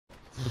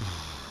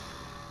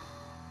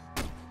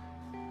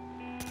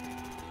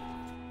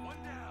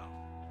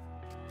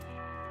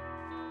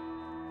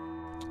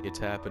It's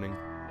happening.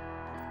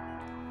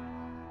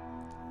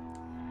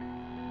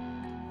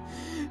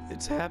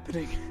 It's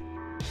happening.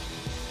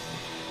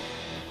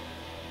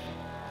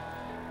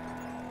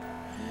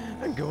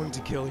 I'm going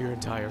to kill your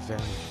entire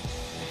family.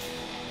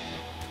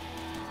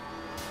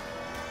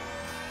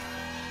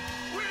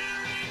 We're in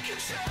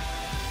control.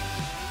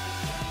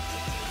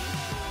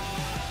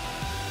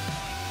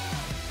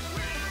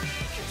 We're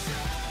in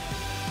control.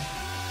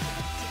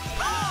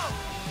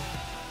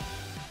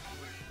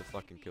 To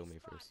fucking kill me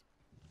first.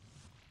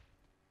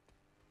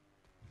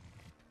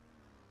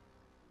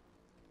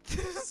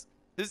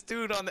 This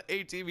dude on the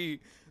ATV, the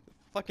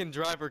fucking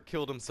driver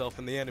killed himself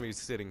and the enemy's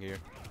sitting here.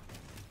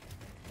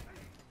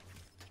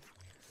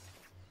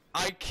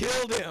 I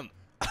killed him!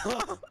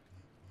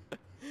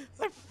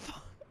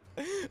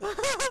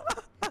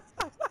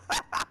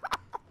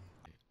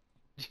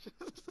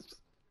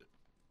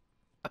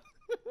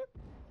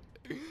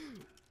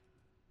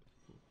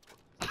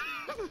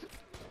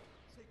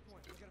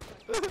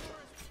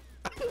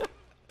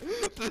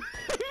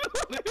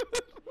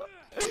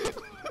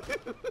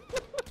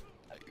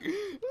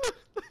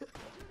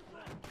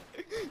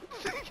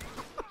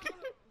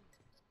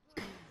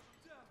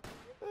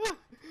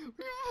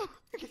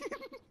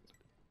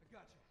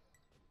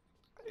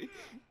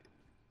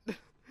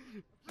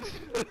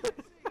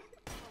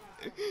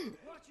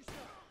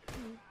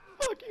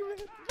 Fuck you,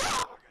 man.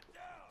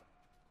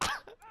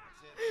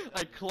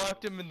 I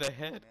clocked him in the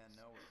head.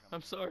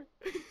 I'm sorry.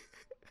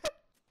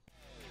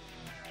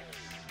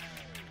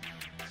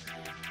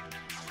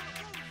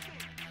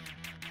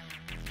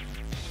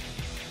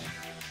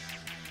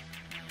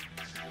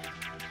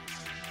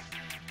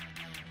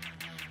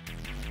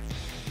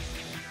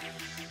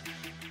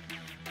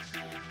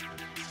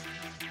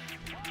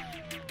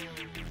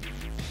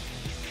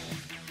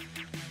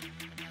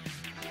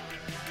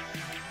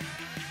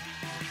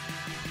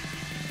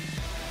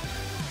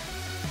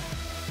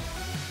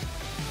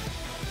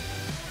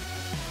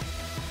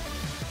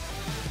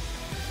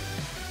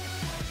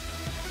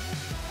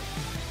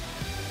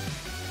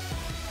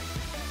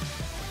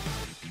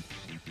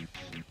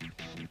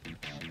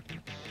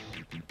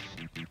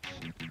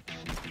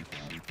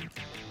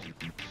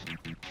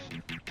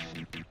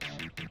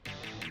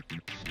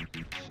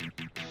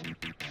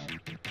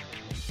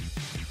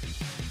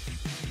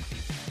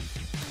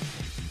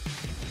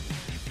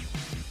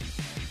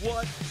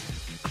 What?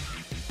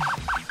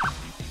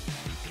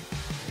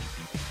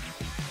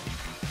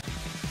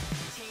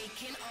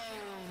 Taking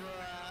over.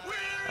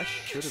 I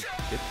should have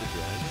hit the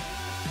driver.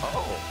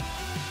 Oh.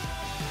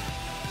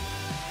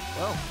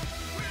 Well.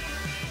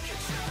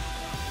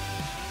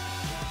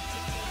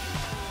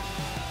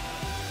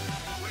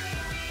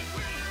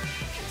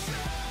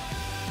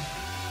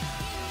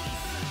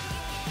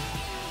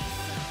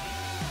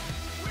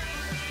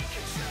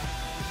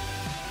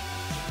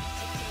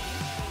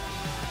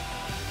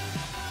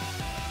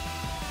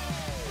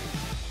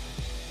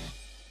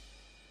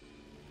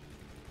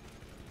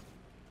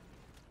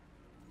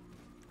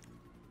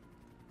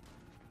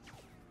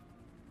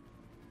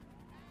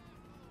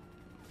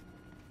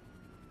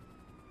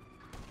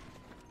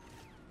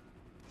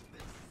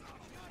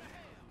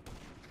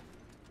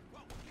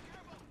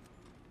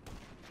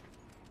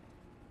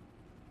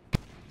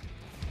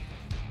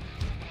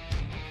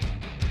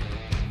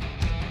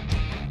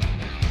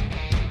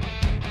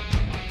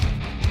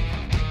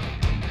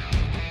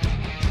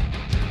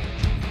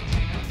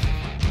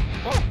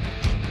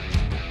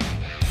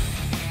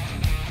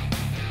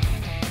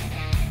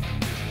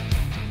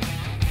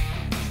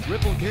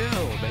 Triple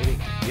kill, baby.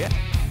 Yeah.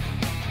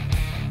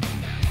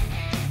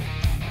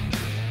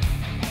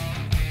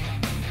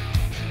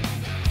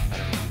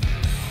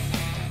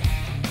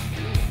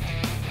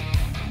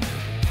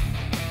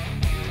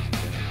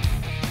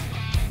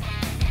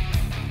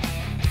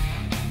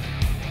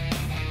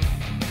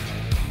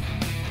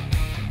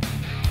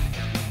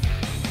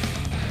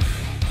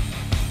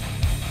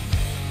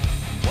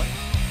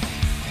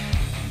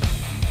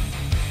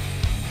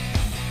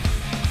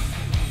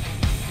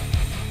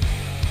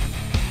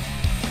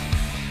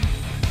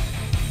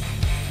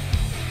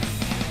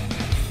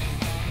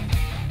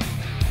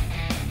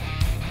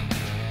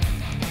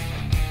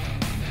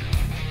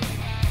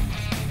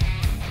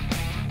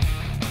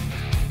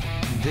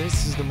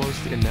 This is the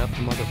most inept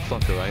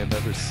motherfucker I have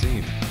ever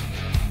seen.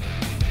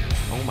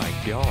 Oh my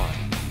god.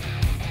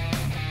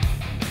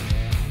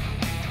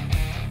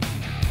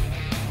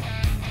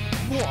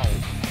 Whoa!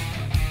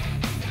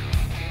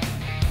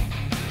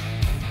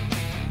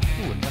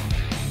 Ooh, no.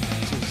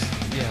 Just,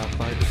 yeah,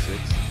 5 or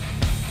 6.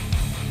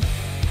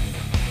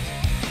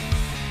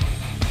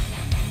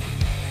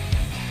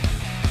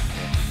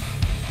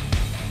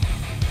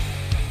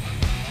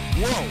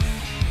 Whoa!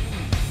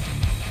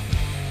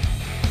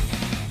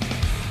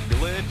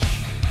 Glitch.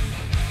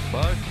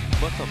 Bug.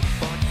 What the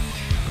fuck?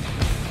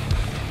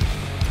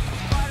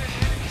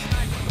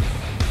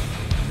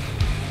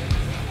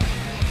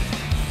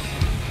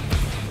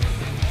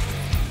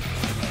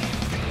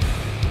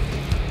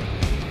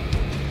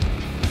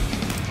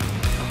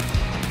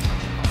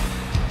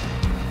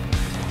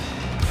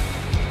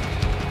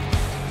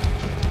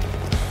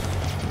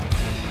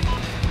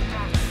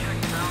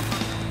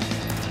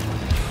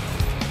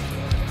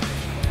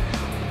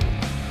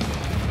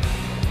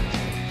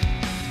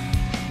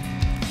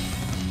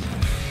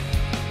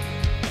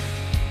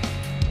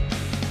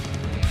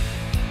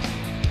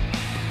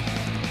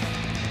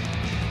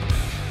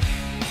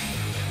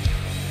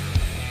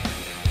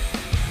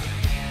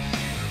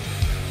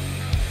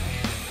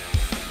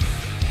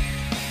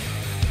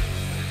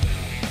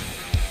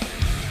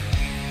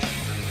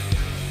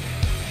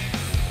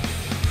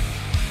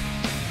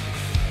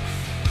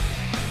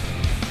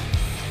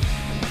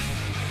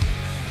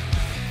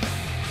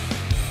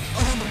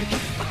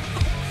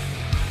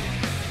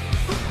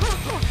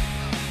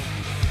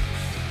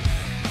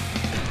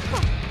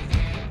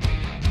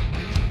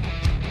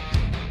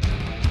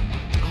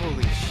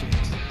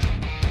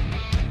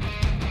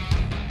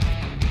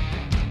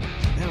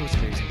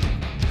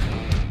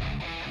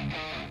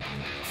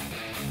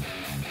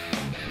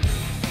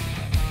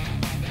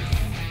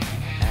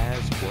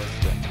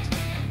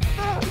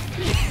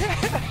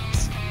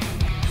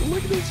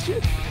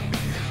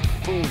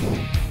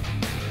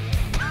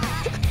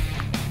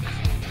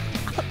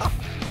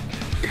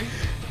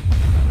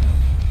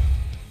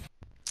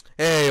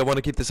 want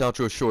to keep this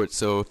outro short,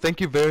 so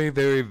thank you very,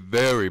 very,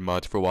 very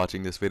much for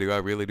watching this video. I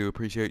really do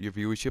appreciate your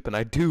viewership, and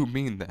I do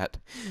mean that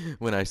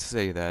when I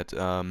say that.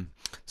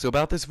 So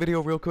about this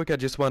video real quick, I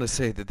just want to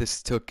say that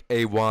this took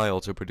a while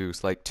to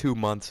produce, like 2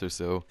 months or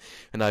so,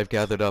 and I've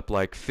gathered up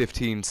like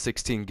 15,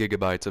 16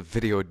 gigabytes of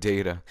video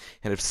data,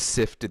 and have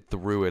sifted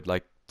through it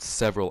like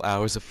several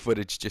hours of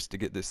footage just to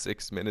get this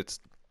 6 minutes.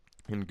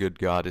 And good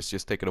God, it's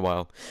just taken a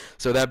while.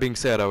 So that being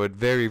said, I would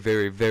very,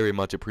 very, very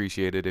much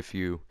appreciate it if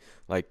you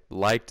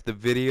liked the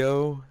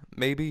video,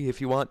 maybe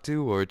if you want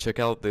to, or check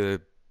out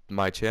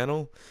my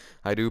channel.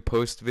 I do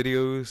post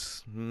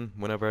videos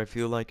whenever I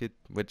feel like it,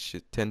 which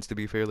it tends to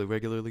be fairly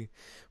regularly.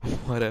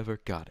 Whatever.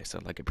 God, I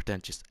sound like a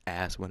pretentious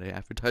ass when I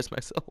advertise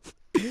myself.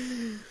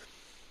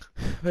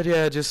 But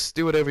yeah, just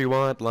do whatever you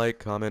want, like,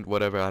 comment,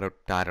 whatever.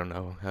 I don't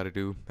know how to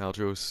do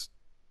outros.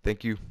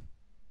 Thank you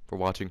for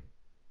watching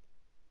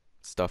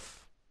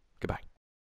stuff. Goodbye.